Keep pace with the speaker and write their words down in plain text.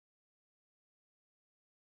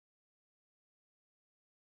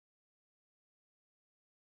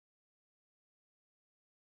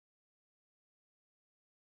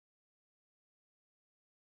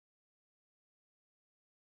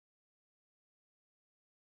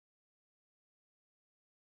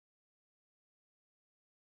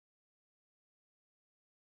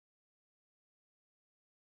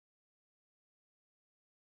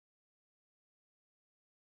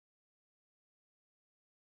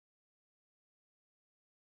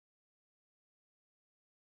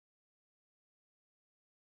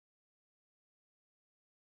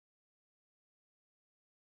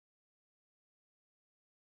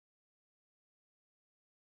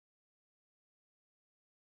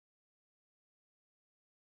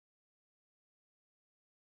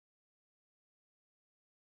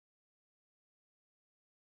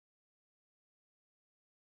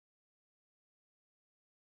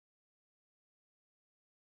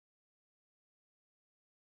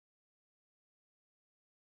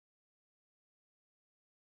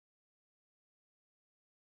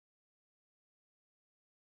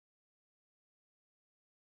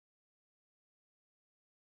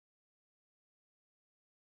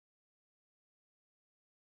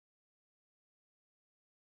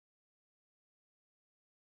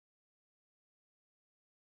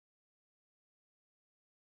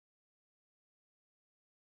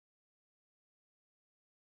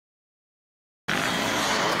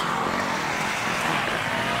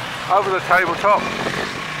over the tabletop.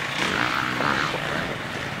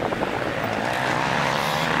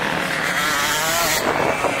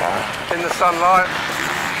 In the sunlight.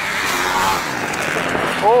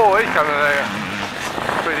 Oh, he's coming there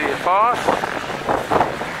pretty fast.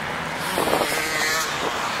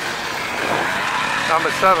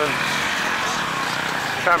 Number 7,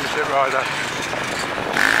 championship rider.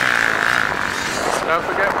 Don't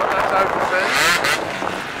forget what that note says.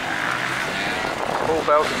 Paul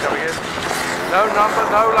Belton coming in. No number,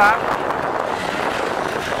 no lap.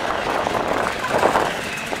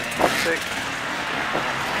 6.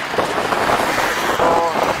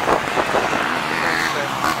 4.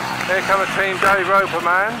 Here come a Team Dave Roper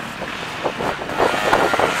man.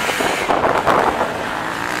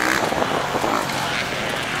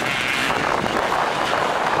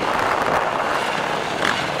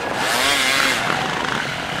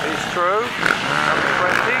 He's through. Number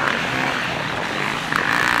 20.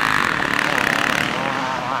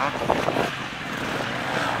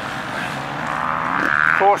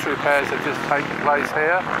 Course repairs have just taken place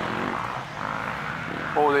here.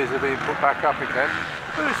 All these are being put back up again.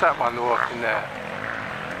 Who's that one walking there?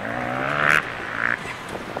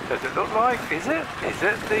 Does it look like? Is it? Is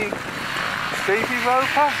it the Stevie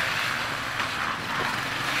Roper?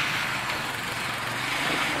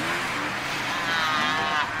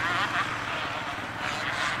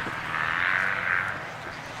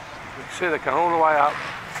 You can see they come all the way up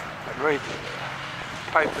and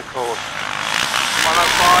tape the course.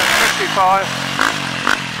 105, 55.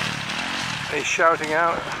 He's shouting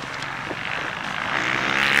out.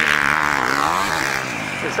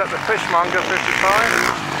 Is that the Fishmonger 55?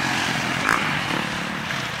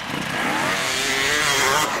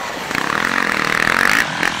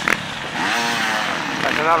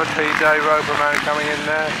 There's another T-Day Roper man coming in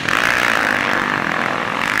there.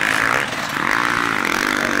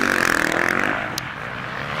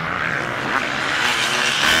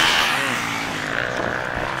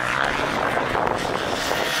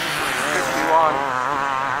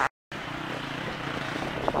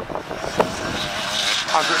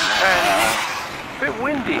 A bit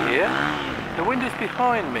windy here. The wind is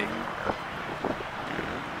behind me.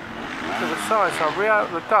 To the side, so I'll re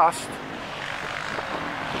out the dust.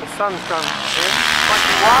 The sun's gone in.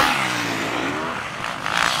 21.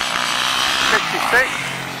 56.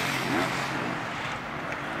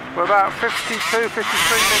 We're about 52, 53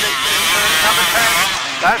 minutes into number 10.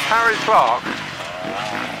 That's Harry Clark.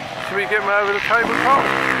 Should we get him over the tabletop?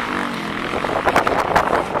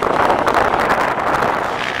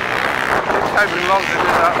 Taking long to do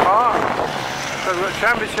that far. So we've got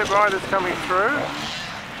championship riders coming through.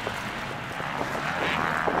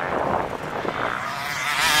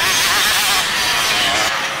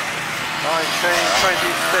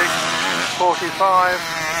 45.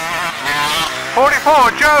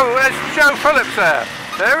 44, Joe, there's Joe Phillips there.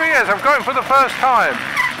 There he is, I've got him for the first time.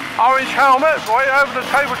 Orange helmet, right over the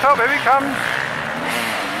tabletop, here he comes.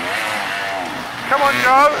 Come on,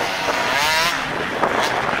 Joe.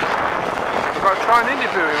 I've got to try and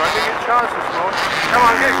interview him, I didn't get a chance this morning. Come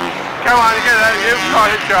on, get that, you've got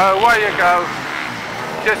it, Joe, away you go.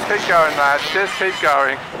 Just keep going, lads, just keep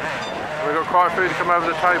going. We've got quite a few to come over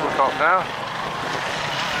the tabletop now.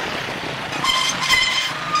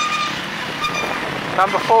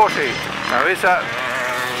 Number 40. Now is that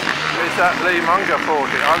Lee Munger 40?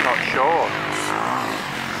 I'm not sure.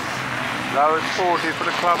 Lowest 40 for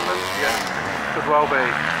the clubman? Yeah, could well be.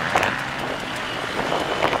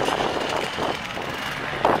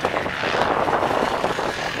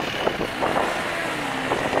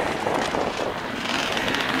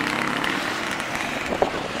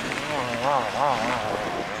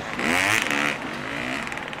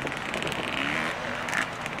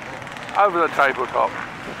 Over the tabletop.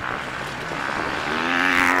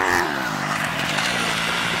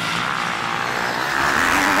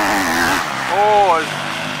 Oh, there's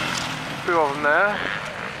a few of them there.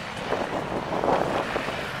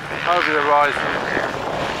 Over the horizon.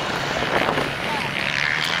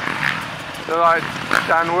 They're like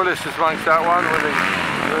Dan Willis is amongst that one with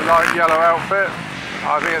the light yellow outfit.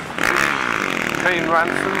 I think it's Keen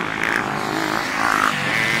Ransom.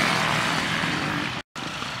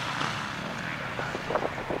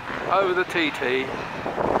 Over the TT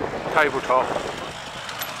tabletop.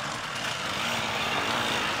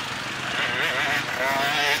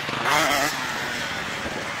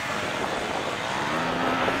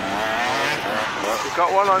 You've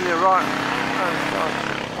got one on your right.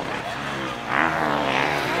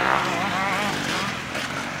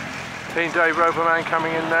 Team Dave Roperman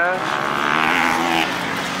coming in there.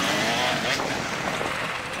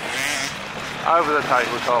 over the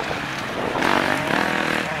tabletop.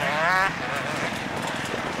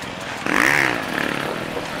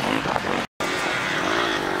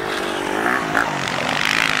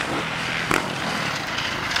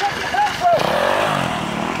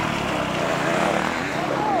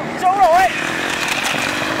 It's all right.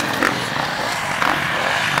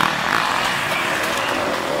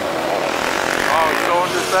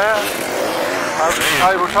 Saunders there, over the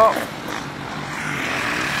tabletop,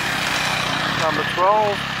 number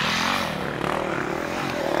 12.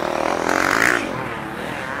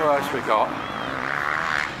 What else we got?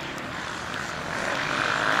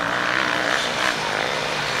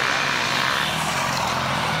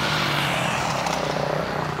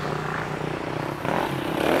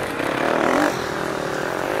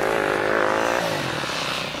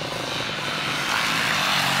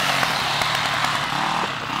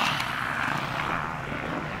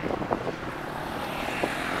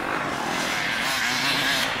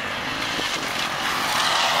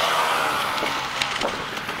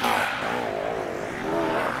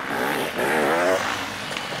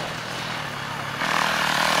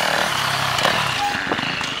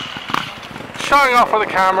 Showing off with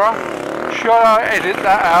the camera. Should I edit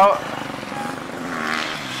that out?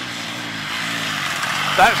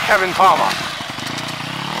 That's Kevin Palmer.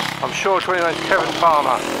 I'm sure it's really nice Kevin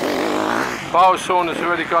Palmer. Miles Saunders has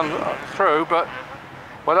already gone through, but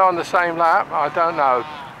were they on the same lap? I don't know.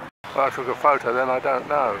 Well, I took a photo then, I don't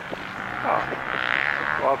know. Oh.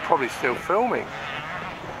 Well, I'm probably still filming.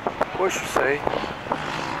 We shall see.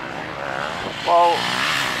 Well,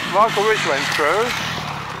 Michael Ridge went through,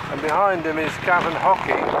 and behind him is Gavin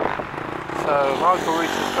Hockey. So Michael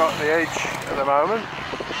Ridge has got the edge at the moment.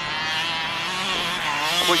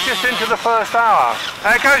 We're just into the first hour.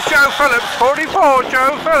 There goes Joe Phillips, 44,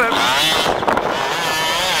 Joe Phillips.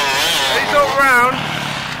 He's all round.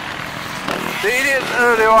 The idiot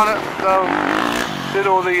earlier on did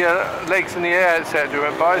all the legs in the air, etc.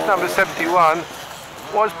 went by. His number 71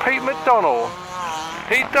 was Pete McDonald.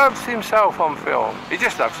 He dubs himself on film. He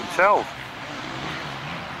just dubs himself.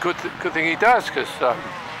 Good thing he does, because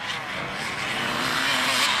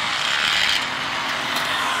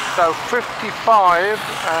so 55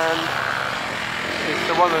 and is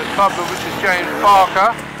the one of the clubman, which is James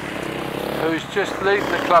Barker, who's just leading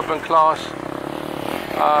the clubman class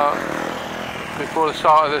before the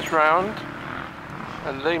start of this round,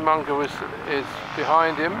 and Lee Munger is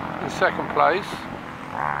behind him in second place.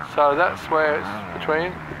 So that's where it's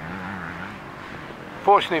between.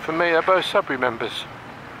 Fortunately for me, they're both Sudbury members.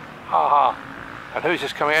 Haha. And who's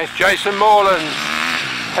just coming in? It's Jason Morland.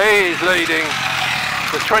 He is leading.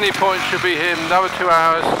 The 20 points should be him. Another 2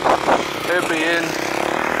 hours. He'll be in.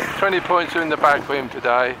 20 points are in the bag for him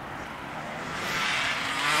today.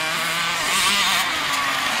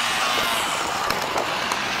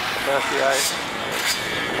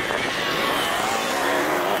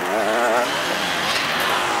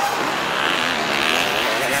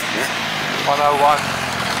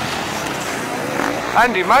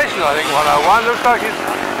 Andy Mason, I think, 101. Looks like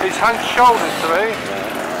he's hunched shoulders to me.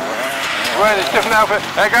 Wearing his different outfit.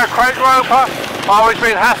 There goes Craig Roper. Oh, he's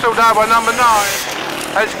been hassled now by number 9.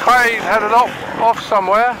 Has Craig had it off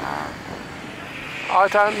somewhere? I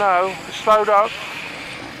don't know. He's slowed up.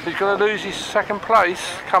 He's going to lose his second place.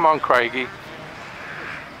 Come on, Craigie.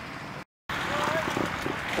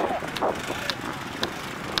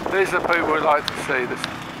 These are the people we like to see,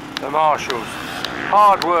 the marshals.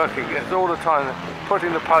 Hard working, it's all the time,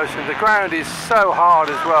 putting the post in. The ground is so hard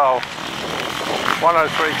as well.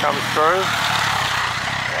 103 comes through.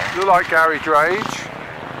 Look like Gary Drage.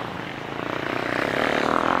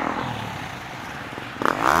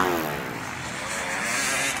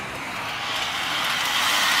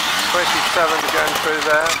 Going through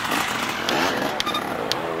there.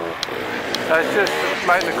 So it's just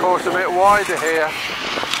making the course a bit wider here.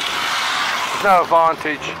 There's no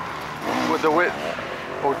advantage with the width,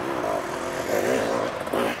 or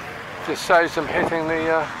just saves them hitting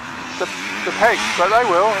the pegs, but they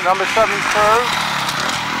will. Number 7 through.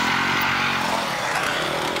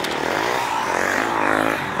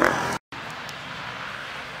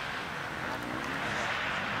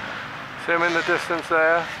 See him in the distance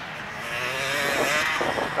there.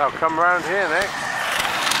 I'll come round here next.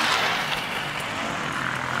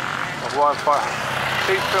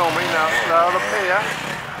 Keep filming now, they'll appear.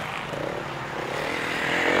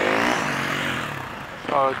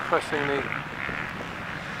 So I was pressing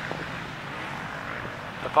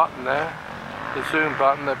the button there, the zoom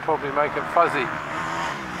button. They'll probably make it fuzzy.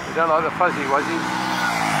 You don't like the fuzzy wuzzies.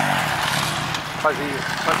 Fuzzy.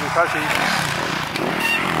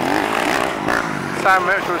 Sam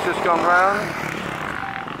Mitchell's just gone round.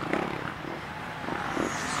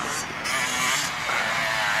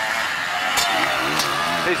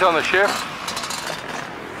 He's on the shift.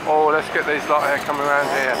 Oh, let's get these lot here coming around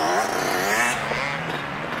here.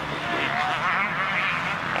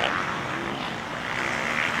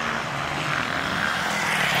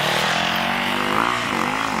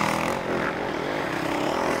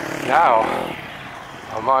 Now,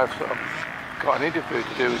 I might have sort of got an interview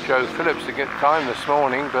to do with Joe Phillips to get time this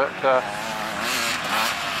morning, but I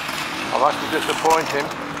must disappoint him.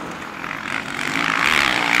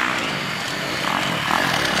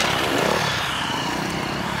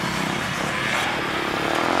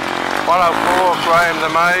 Graham the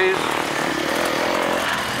Maze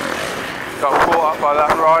got caught up by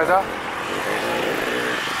that rider.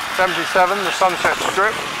 77, the Sunset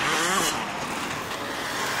Strip.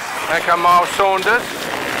 Here come Miles Saunders.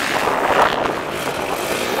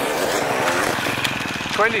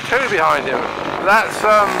 22 behind him. That's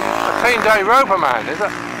a Team Day Roper man, is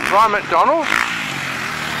it? Ryan McDonald?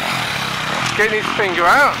 Getting his finger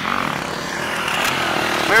out.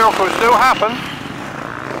 Miracles still happen.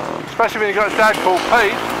 Especially when you've got a dad called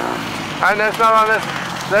Pete. And there's no one,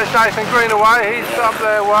 there's Nathan Greenaway, he's up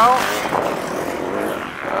there well.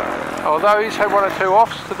 Although he's had 1 or 2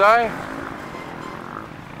 offs today.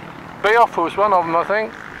 B off was one of them, I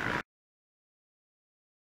think.